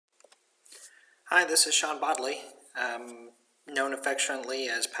Hi, this is Sean Bodley, known affectionately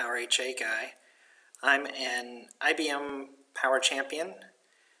as PowerHA Guy. I'm an IBM Power Champion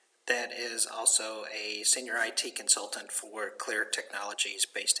that is also a senior IT consultant for Clear Technologies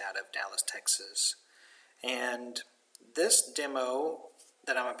based out of Dallas, Texas. And this demo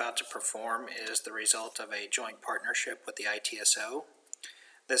that I'm about to perform is the result of a joint partnership with the ITSO.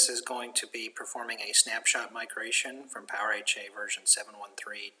 This is going to be performing a snapshot migration from PowerHA version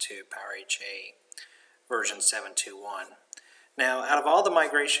 7.13 to PowerHA version 7.2.1. Now, out of all the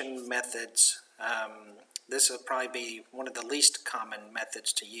migration methods, this will probably be one of the least common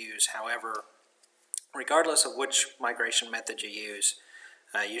methods to use. However, regardless of which migration method you use,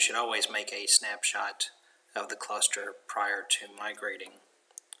 you should always make a snapshot of the cluster prior to migrating.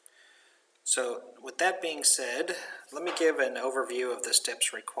 So with that being said, let me give an overview of the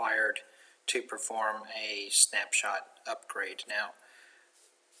steps required to perform a snapshot upgrade. Now,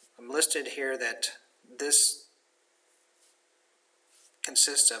 I'm listed here that this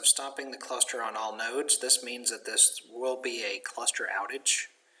consists of stopping the cluster on all nodes. This means that this will be a cluster outage.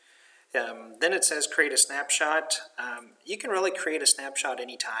 Then it says create a snapshot. You can really create a snapshot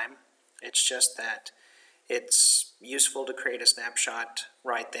anytime. It's just that it's useful to create a snapshot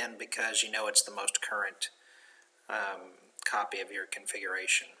right then because you know it's the most current copy of your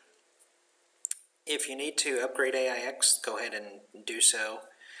configuration. If you need to upgrade AIX, go ahead and do so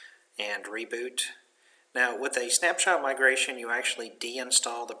and reboot. Now, with a snapshot migration, you actually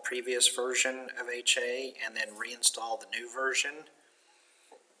deinstall the previous version of HA and then reinstall the new version.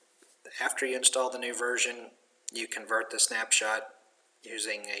 After you install the new version, you convert the snapshot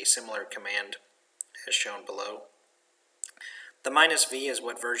using a similar command as shown below. The -V is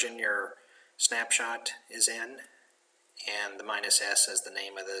what version your snapshot is in, and the -S is the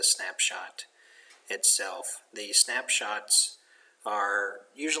name of the snapshot itself. The snapshots are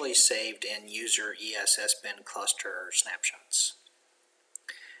usually saved in user ESS bin cluster snapshots.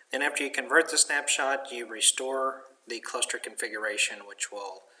 Then after you convert the snapshot, you restore the cluster configuration, which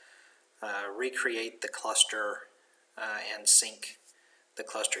will recreate the cluster and sync the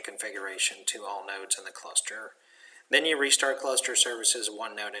cluster configuration to all nodes in the cluster. Then you restart cluster services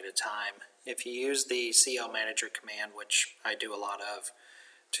one node at a time. If you use the CL Manager command, which I do a lot of,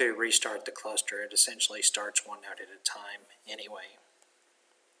 to restart the cluster, it essentially starts one node at a time anyway.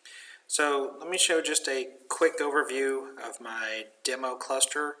 So let me show just a quick overview of my demo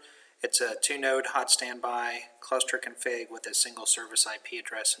cluster. It's a 2-node hot standby cluster config with a single service IP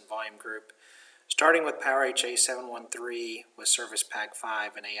address and volume group, starting with PowerHA 7.13 with Service Pack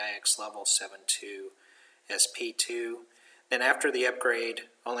 5 and AIX level 7.2 SP2. Then after the upgrade,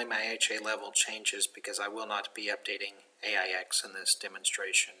 only my HA level changes because I will not be updating AIX in this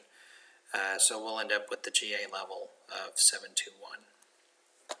demonstration. So we'll end up with the GA level of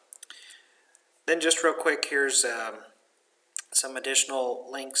 7.2.1. Then just real quick, here's some additional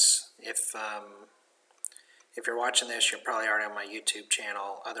links. If you're watching this, you're probably already on my YouTube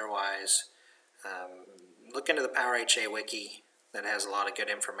channel. Otherwise, look into the PowerHA wiki that has a lot of good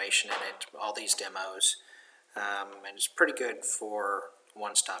information in it, all these demos, and it's pretty good for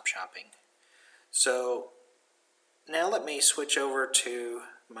one-stop shopping. So now let me switch over to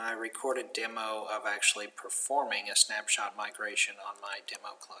my recorded demo of actually performing a snapshot migration on my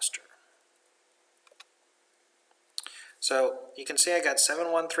demo cluster. So you can see I got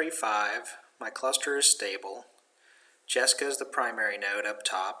 7.135, my cluster is stable, Jessica is the primary node up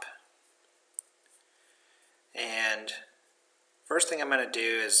top, and first thing I'm going to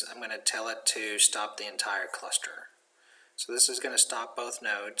do is I'm going to tell it to stop the entire cluster. So this is going to stop both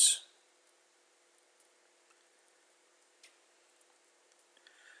nodes.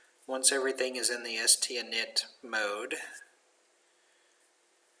 Once everything is in the ST-init mode,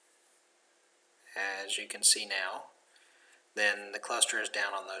 as you can see now, then the cluster is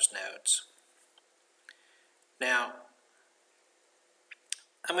down on those nodes. Now,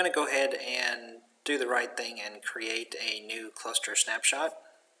 I'm going to go ahead and do the right thing and create a new cluster snapshot.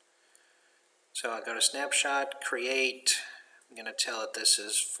 So I'll go to Snapshot, Create. I'm going to tell it this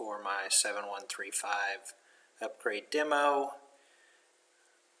is for my 7.135 upgrade demo.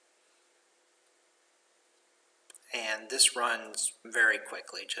 And this runs very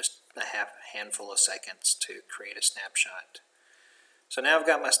quickly, just a handful of seconds to create a snapshot. So now I've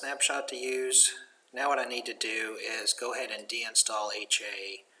got my snapshot to use. Now what I need to do is go ahead and deinstall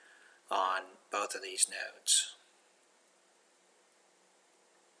HA on both of these nodes.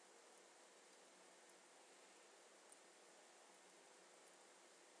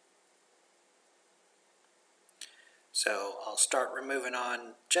 So I'll start removing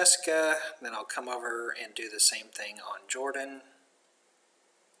on Jessica, then I'll come over and do the same thing on Jordan.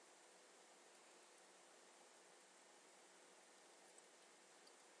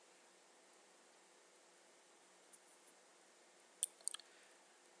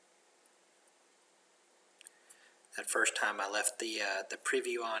 That first time I left the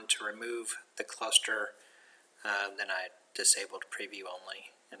preview on to remove the cluster, then I disabled preview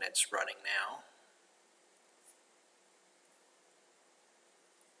only, and it's running now.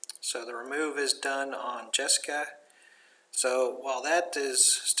 So the remove is done on Jessica. So while that is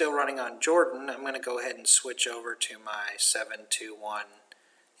still running on Jordan, I'm going to go ahead and switch over to my 721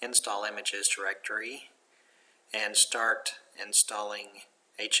 install images directory and start installing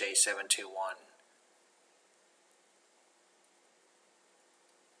HA721.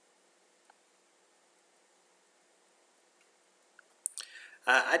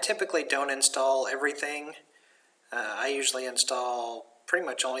 I typically don't install everything. I usually install pretty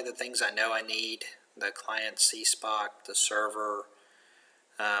much only the things I know I need. The client CSPOC, the server.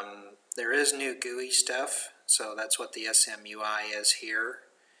 There is new GUI stuff, so that's what the SMUI is here,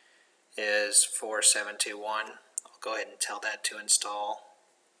 is for 721. I'll go ahead and tell that to install.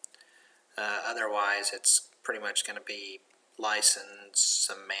 Otherwise, it's pretty much going to be license,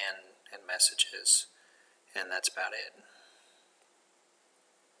 some man, and messages, and that's about it.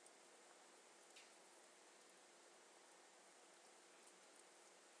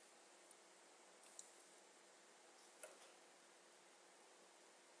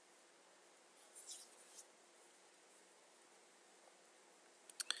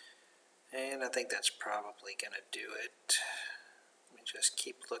 And I think that's probably going to do it. Let me just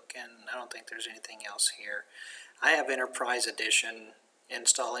keep looking. I don't think there's anything else here. I have Enterprise Edition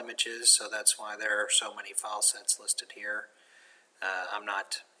install images, so that's why there are so many file sets listed here. I'm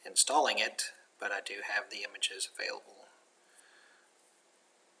not installing it, but I do have the images available.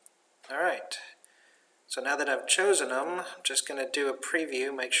 Alright, so now that I've chosen them, I'm just going to do a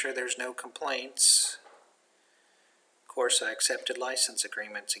preview, make sure there's no complaints. Of course, I accepted license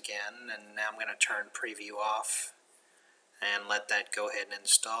agreements again, and now I'm going to turn preview off and let that go ahead and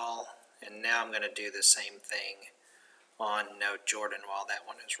install. And now I'm going to do the same thing on Node Jordan while that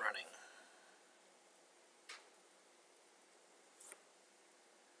one is running.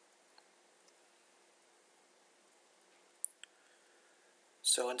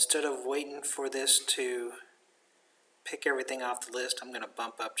 So instead of waiting for this to pick everything off the list, I'm going to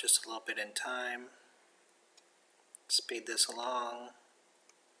bump up just a little bit in time, speed this along.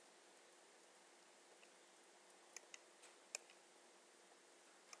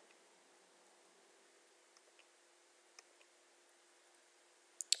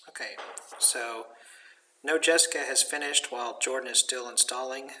 Okay, so Node Jessica has finished while Jordan is still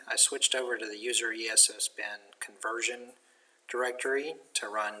installing. I switched over to the user ESSBin conversion directory to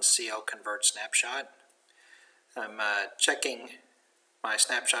run CL convert snapshot. I'm checking my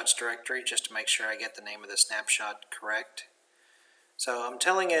snapshots directory just to make sure I get the name of the snapshot correct. So I'm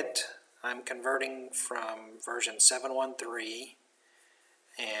telling it I'm converting from version 713,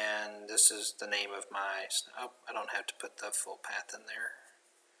 and this is the name of my, oh, I don't have to put the full path in there.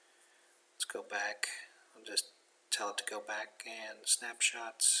 Let's go back. I'll just tell it to go back and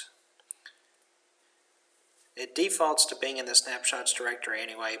snapshots. It defaults to being in the snapshots directory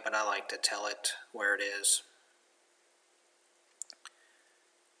anyway, but I like to tell it where it is.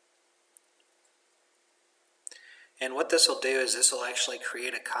 And what this will do is this will actually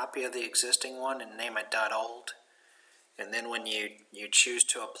create a copy of the existing one and name it .old. And then when you choose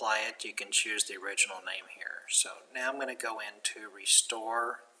to apply it, you can choose the original name here. So now I'm going to go in to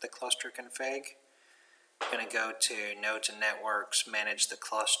restore the cluster config. I'm going to go to Nodes and Networks, Manage the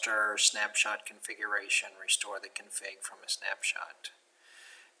Cluster, Snapshot Configuration, Restore the config from a snapshot.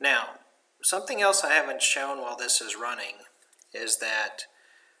 Now, something else I haven't shown while this is running is that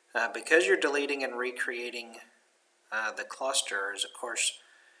because you're deleting and recreating the clusters, of course,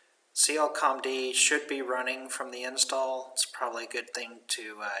 CLCOMD should be running from the install. It's probably a good thing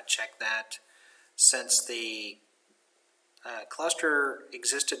to check that. Since the cluster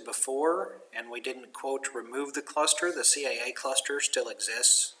existed before and we didn't, quote, remove the cluster, the CAA cluster still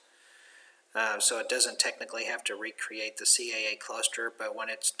exists. So it doesn't technically have to recreate the CAA cluster, but when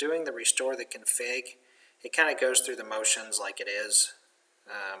it's doing the restore the config, it kind of goes through the motions like it is.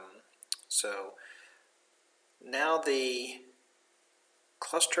 So now the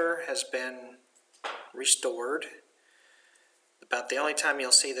cluster has been restored. About the only time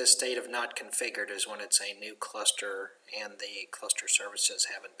you'll see this state of not configured is when it's a new cluster and the cluster services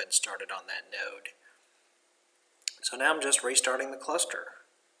haven't been started on that node. So now I'm just restarting the cluster.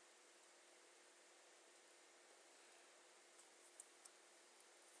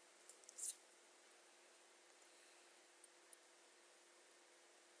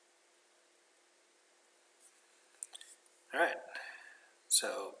 Alright,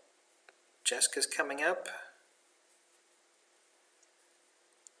 so Jessica's coming up.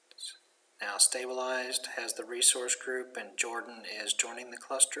 now stabilized, has the resource group, and Jordan is joining the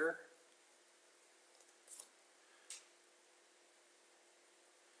cluster.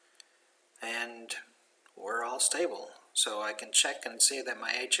 And we're all stable. So I can check and see that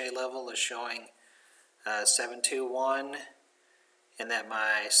my HA level is showing 721, and that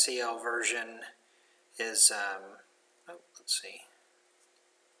my CL version is, let's see,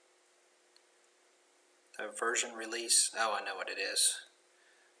 the version release, oh, I know what it is.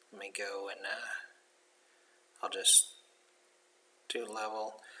 Let me go and I'll just do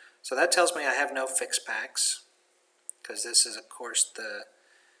level. So that tells me I have no fixed packs, because this is of course the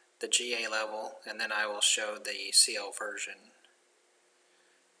GA level, and then I will show the CL version,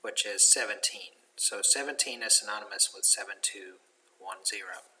 which is 17. So 17 is synonymous with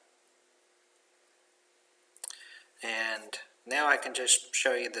 7210. And now I can just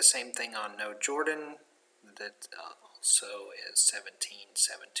show you the same thing on node Jordan, that also is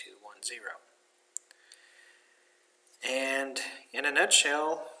 177210. And in a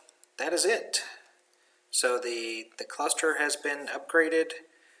nutshell, that is it. So the cluster has been upgraded,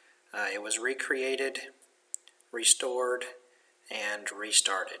 it was recreated, restored, and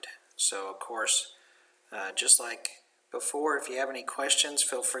restarted. So of course, just like before, if you have any questions,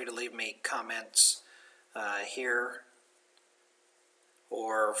 feel free to leave me comments here,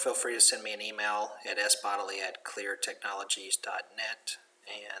 or feel free to send me an email at sbodley@cleartechnologies.net.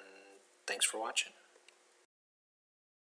 And thanks for watching.